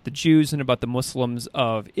talking about the Jews and about the Muslims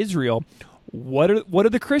of Israel, what do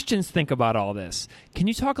the Christians think about all this? Can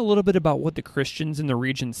you talk a little bit about what the Christians in the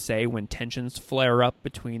region say when tensions flare up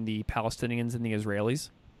between the Palestinians and the Israelis?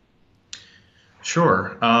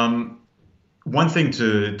 Sure. One thing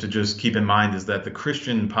to just keep in mind is that the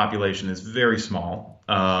Christian population is very small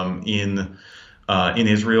in in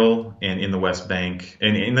Israel and in the West Bank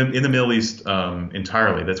and in the Middle East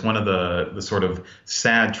entirely. That's one of the sort of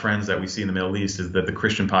sad trends that we see in the Middle East, is that the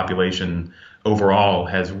Christian population overall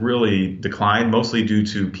has really declined, mostly due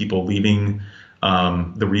to people leaving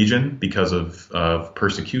the region because of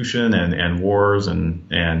persecution and wars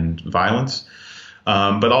and violence,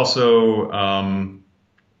 but also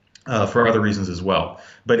for other reasons as well.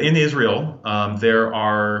 But in Israel, there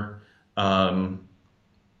are 20%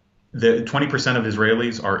 of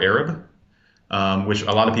Israelis are Arab, which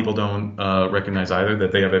a lot of people don't recognize either,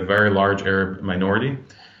 that they have a very large Arab minority.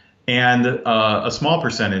 And a small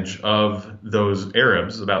percentage of those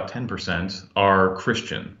Arabs, about 10%, are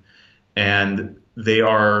Christian. And they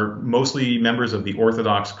are mostly members of the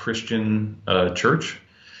Orthodox Christian Church.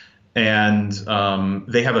 And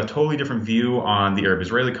they have a totally different view on the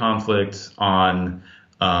Arab-Israeli conflict, on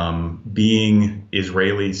being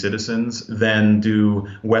Israeli citizens, than do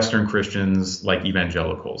Western Christians like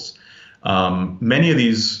evangelicals. Many of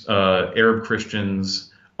these Arab Christians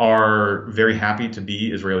are very happy to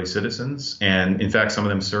be Israeli citizens, and in fact, some of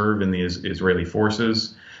them serve in the Israeli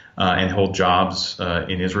forces and hold jobs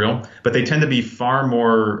in Israel. But they tend to be far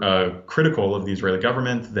more critical of the Israeli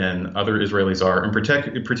government than other Israelis are, and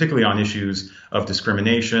particularly on issues of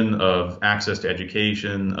discrimination, of access to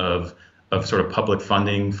education, of sort of public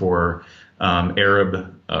funding for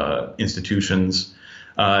Arab institutions.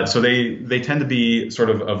 So they tend to be sort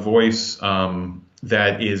of a voice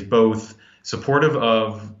that is both supportive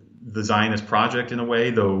of the Zionist project in a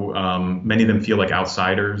way, though many of them feel like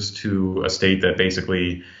outsiders to a state that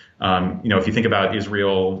basically, if you think about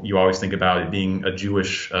Israel, you always think about it being a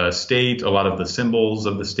Jewish state. A lot of the symbols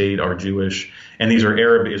of the state are Jewish, and these are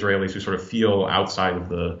Arab Israelis who sort of feel outside of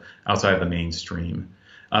the mainstream.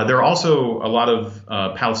 There are also a lot of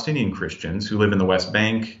Palestinian Christians who live in the West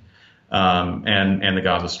Bank and the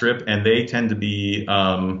Gaza Strip, and they tend to be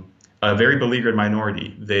a very beleaguered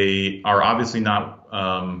minority. They are obviously not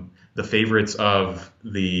the favorites of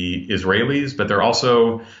the Israelis, but they're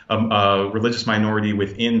also a religious minority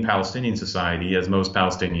within Palestinian society, as most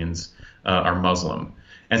Palestinians are Muslim.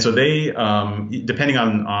 And so they, depending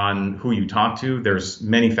on who you talk to, there's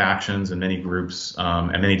many factions and many groups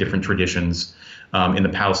and many different traditions in the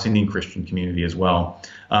Palestinian Christian community as well.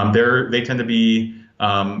 They tend to be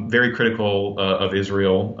very critical of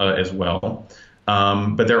Israel as well,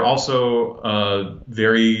 but they're also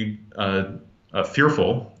very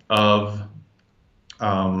fearful of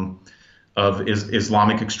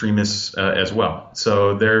Islamic extremists as well.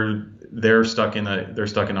 So they're stuck in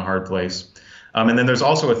a hard place. And then there's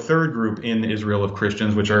also a third group in Israel of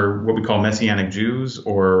Christians, which are what we call Messianic Jews,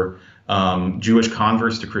 or Jewish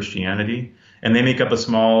converts to Christianity. And they make up a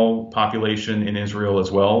small population in Israel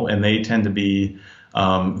as well. And they tend to be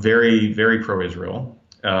very, very pro-Israel.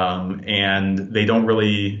 And they don't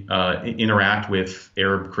really interact with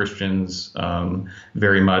Arab Christians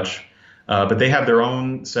very much. But they have their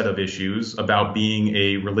own set of issues about being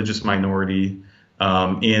a religious minority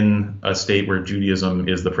in a state where Judaism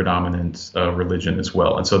is the predominant religion as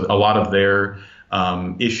well. And so a lot of their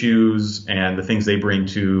issues and the things they bring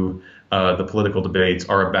to the political debates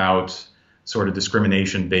are about sort of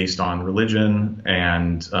discrimination based on religion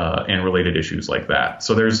and related issues like that.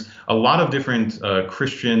 So there's a lot of different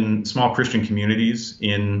small Christian communities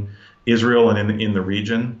in Israel and in the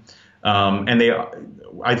region. And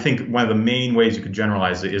I think one of the main ways you could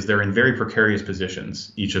generalize it is they're in very precarious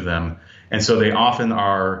positions, each of them. And so they often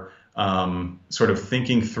are sort of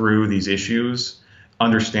thinking through these issues,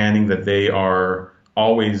 understanding that they are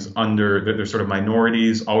always they're sort of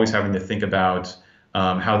minorities, always having to think about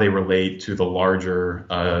how they relate to the larger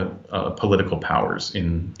political powers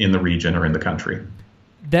in the region or in the country.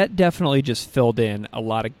 That definitely just filled in a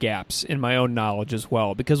lot of gaps in my own knowledge as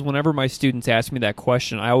well, because whenever my students ask me that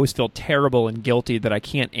question, I always feel terrible and guilty that I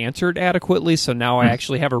can't answer it adequately, so now I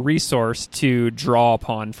actually have a resource to draw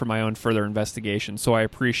upon for my own further investigation. So I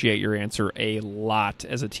appreciate your answer a lot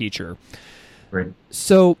as a teacher. Great.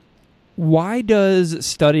 So why does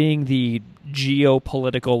studying the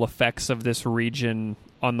geopolitical effects of this region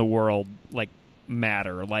on the world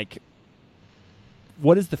matter?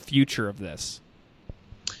 What is the future of this?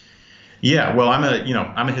 Yeah, well, I'm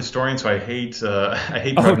a historian, so I hate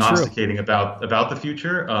prognosticating about the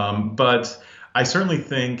future. But I certainly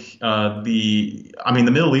think the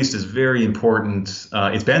Middle East is very important.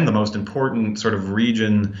 It's been the most important sort of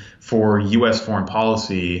region for U.S. foreign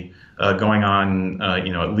policy going on,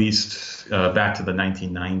 at least back to the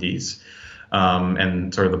 1990s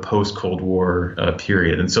and sort of the post-Cold War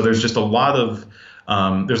period. And so there's just a lot of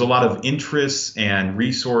interests and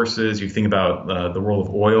resources. You think about the role of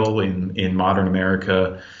oil in modern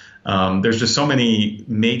America, There's just so many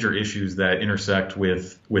major issues that intersect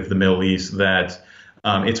with the Middle East that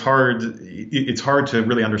it's hard to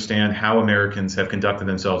really understand how Americans have conducted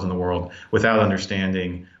themselves in the world without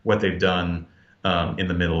understanding what they've done in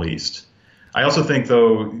the Middle East. I also think,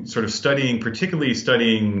 though, sort of particularly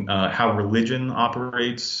studying how religion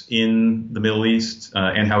operates in the Middle East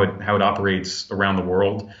and how it operates around the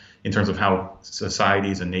world in terms of how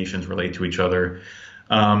societies and nations relate to each other.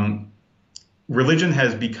 Religion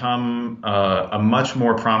has become a much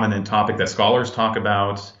more prominent topic that scholars talk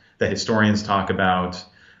about, that historians talk about,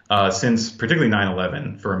 since particularly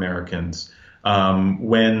 9/11 for Americans,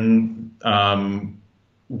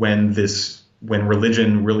 when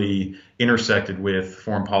religion really intersected with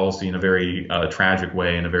foreign policy in a very tragic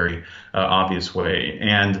way, in a very obvious way.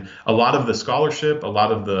 And a lot of the scholarship, a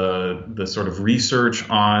lot of the sort of research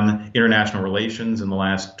on international relations in the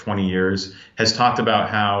last 20 years has talked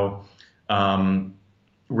about how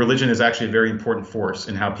religion is actually a very important force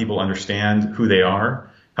in how people understand who they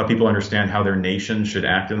are, how people understand how their nation should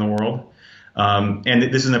act in the world. And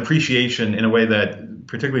this is an appreciation in a way that,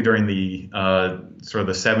 particularly during the sort of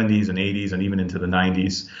the 70s and 80s and even into the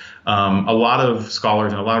 90s, a lot of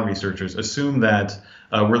scholars and a lot of researchers assume that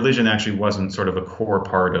religion actually wasn't sort of a core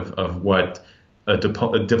part of what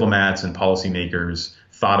diplomats and policymakers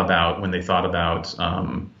thought about when they thought about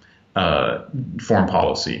foreign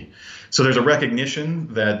policy. So there's a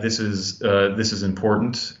recognition that this is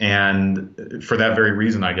important, and for that very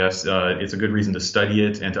reason, I guess it's a good reason to study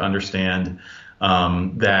it and to understand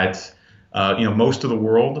that most of the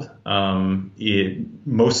world,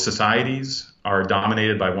 most societies are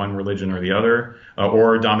dominated by one religion or the other,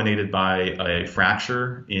 or dominated by a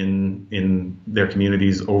fracture in their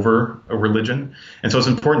communities over a religion. And so it's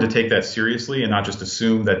important to take that seriously and not just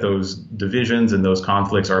assume that those divisions and those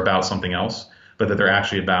conflicts are about something else, but that they're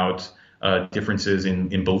actually about differences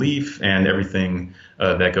in belief and everything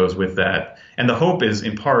that goes with that. And the hope is,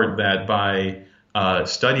 in part, that by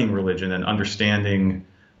studying religion and understanding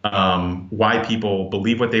why people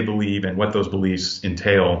believe what they believe and what those beliefs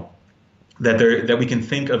entail, that we can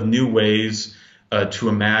think of new ways to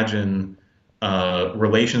imagine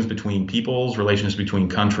relations between peoples, relations between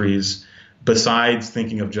countries, besides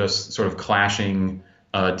thinking of just sort of clashing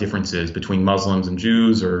differences between Muslims and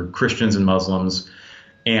Jews or Christians and Muslims,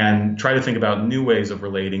 and try to think about new ways of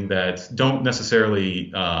relating that don't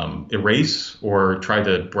necessarily erase or try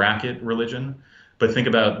to bracket religion, but think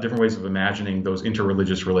about different ways of imagining those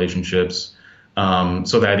interreligious relationships,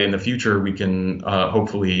 so that in the future we can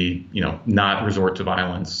hopefully, not resort to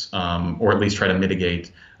violence, or at least try to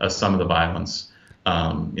mitigate some of the violence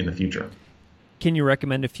in the future. Can you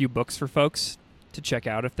recommend a few books for folks to check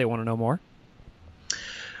out if they want to know more?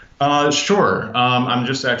 Sure. I'm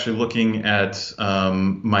just actually looking at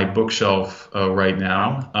my bookshelf right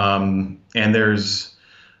now, and there's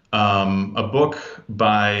a book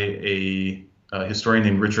by a historian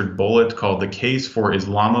named Richard Bullitt called The Case for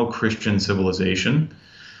Islamo-Christian Civilization,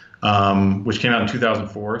 which came out in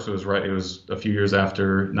 2004, so it was a few years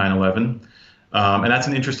after 9/11. And that's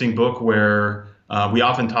an interesting book where we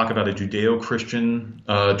often talk about a Judeo-Christian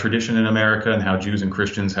tradition in America and how Jews and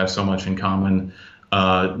Christians have so much in common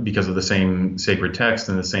because of the same sacred text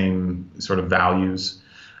and the same sort of values.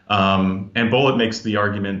 And Bullitt makes the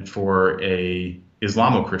argument for a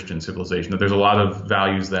Islamo-Christian civilization, that there's a lot of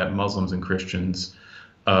values that Muslims and Christians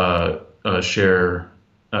share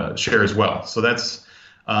as well. So that's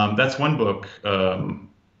one book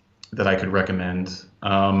that I could recommend.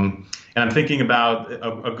 And I'm thinking about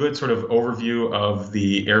a good sort of overview of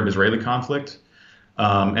the Arab-Israeli conflict,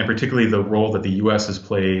 and particularly the role that the U.S. has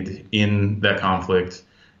played in that conflict,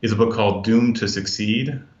 is a book called Doomed to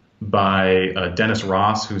Succeed by Dennis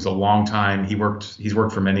Ross, who's he's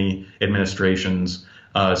worked for many administrations,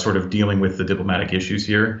 sort of dealing with the diplomatic issues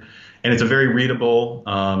here. And it's a very readable,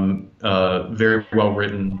 very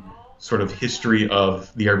well-written sort of history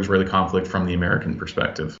of the Arab-Israeli conflict from the American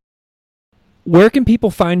perspective. Where can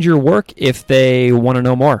people find your work if they want to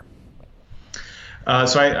know more?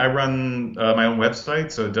 So I run my own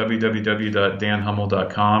website, so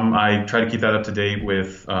www.danhummel.com. I try to keep that up to date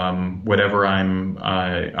with whatever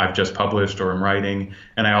I've just published or am writing,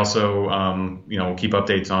 and I also keep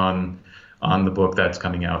updates on the book that's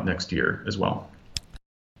coming out next year as well.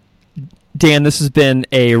 Dan, this has been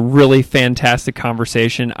a really fantastic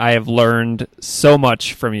conversation. I have learned so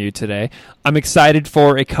much from you today. I'm excited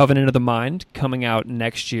for A Covenant of the Mind coming out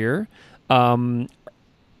next year.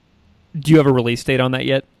 Do you have a release date on that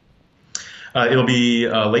yet? It'll be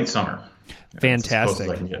late summer. Fantastic. As close as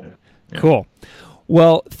I can get it. Yeah. Cool.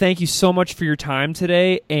 Well, thank you so much for your time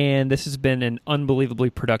today, and this has been an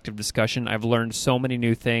unbelievably productive discussion. I've learned so many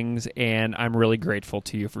new things, and I'm really grateful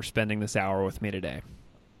to you for spending this hour with me today.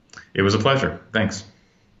 It was a pleasure. Thanks.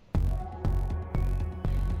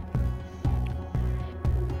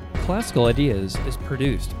 Classical Ideas is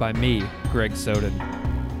produced by me, Greg Soden.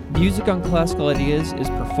 Music on Classical Ideas is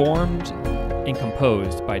performed and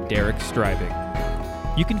composed by Derek Striving.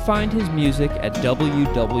 You can find his music at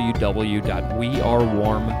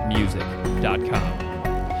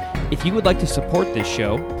www.wearewarmmusic.com. If you would like to support this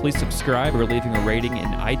show, please subscribe or leaving a rating in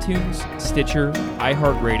iTunes, Stitcher,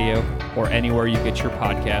 iHeartRadio, or anywhere you get your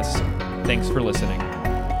podcasts. Thanks for listening.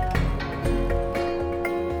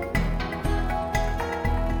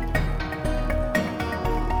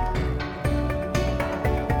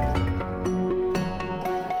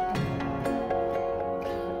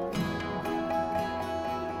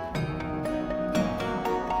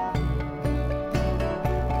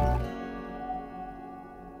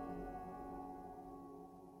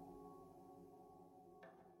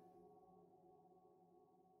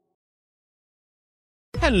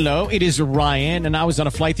 Hello, it is Ryan, and I was on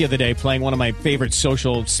a flight the other day playing one of my favorite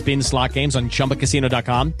social spin slot games on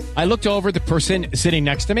ChumbaCasino.com. I looked over the person sitting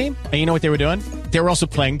next to me, and you know what they were doing? They were also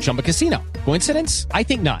playing Chumba Casino. Coincidence? I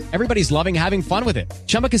think not. Everybody's loving having fun with it.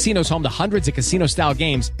 Chumba Casino is home to hundreds of casino-style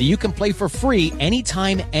games that you can play for free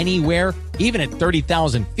anytime, anywhere, even at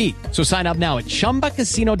 30,000 feet. So sign up now at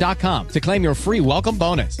ChumbaCasino.com to claim your free welcome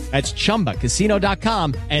bonus. That's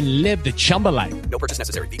ChumbaCasino.com and live the Chumba life. No purchase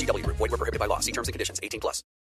necessary. VGW. Void where prohibited by law. See terms and conditions. 18+.